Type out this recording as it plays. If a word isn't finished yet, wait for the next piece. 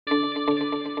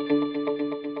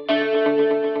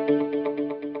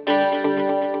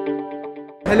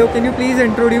Hello, can you please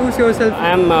introduce yourself?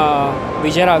 I am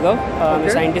Vijay Raghav. I'm a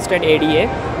scientist at ADA.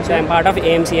 So I'm part of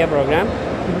AMCA program.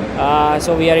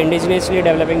 So we are indigenously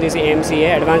developing this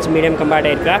AMCA, Advanced Medium Combat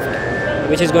Aircraft,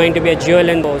 which is going to be a jewel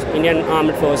in Indian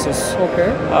Armed Forces.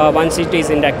 Once it is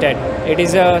inducted. It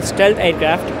is a stealth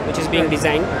aircraft which is being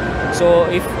designed. So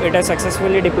if it is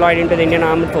successfully deployed into the Indian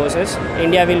Armed Forces,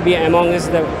 India will be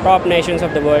amongst the top nations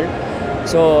of the world.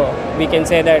 So we can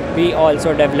say that we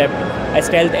also developed a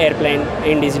stealth airplane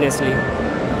indigenously.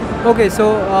 Okay,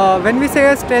 so when we say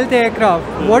a stealth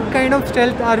aircraft, what kind of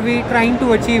stealth are we trying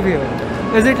to achieve here?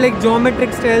 Is it like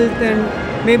geometric stealth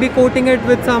and maybe coating it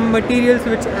with some materials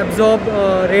which absorb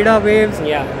radar waves?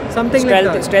 Yeah, something like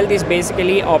that. Stealth is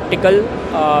basically optical,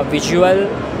 visual,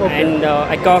 and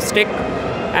acoustic,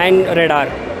 and radar.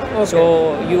 So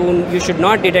you should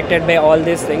not detect it by all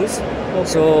these things.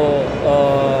 So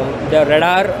the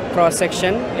radar cross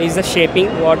section is the shaping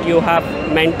what you have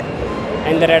meant,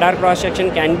 and the radar cross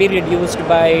section can be reduced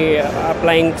by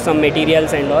applying some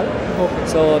materials and all.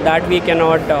 So that we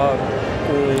cannot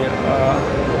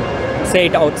say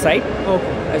it outside.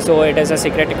 So it is a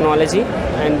secret technology,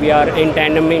 and we are in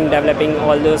tandem in developing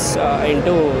all those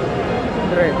into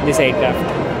this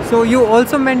aircraft. So you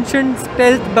also mentioned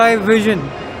stealth by vision.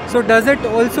 So does it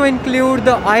also include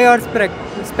the IR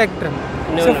spectrum?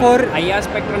 No, so for IR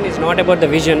spectrum is not about the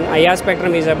vision. IR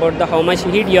spectrum is about the how much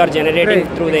heat you are generating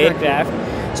through the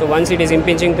aircraft. So once it is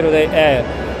impinging through the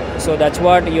air, so that's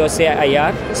what you say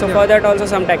IR. So for that also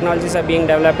some technologies are being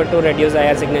developed to reduce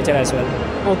IR signature as well.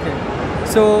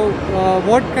 So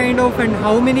what kind of and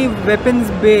how many weapons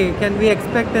bay can we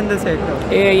expect in this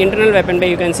aircraft? Internal weapon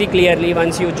bay you can see clearly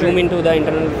once you zoom into the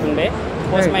internal weapon bay.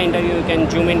 Post my interview you can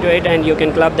zoom into it and you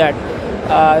can club that.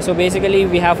 So basically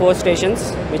we have 4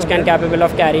 stations which can capable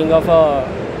of carrying of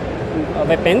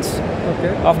weapons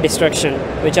of destruction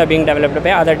which are being developed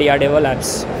by other DRDO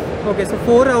labs. So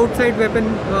 4 outside weapon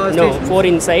stations? No, 4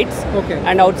 insides.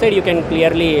 And outside you can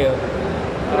clearly,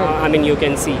 I mean you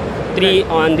can see 3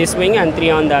 on this wing and 3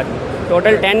 on that.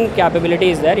 Total 10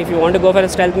 capability is there. If you want to go for a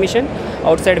stealth mission,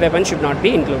 outside weapon should not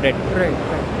be included.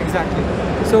 Exactly.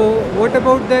 So what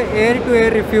about the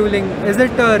air-to-air refueling? Is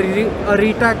it a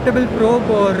retractable probe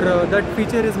or that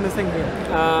feature is missing here?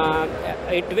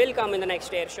 It will come in the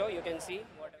next air show, you can see.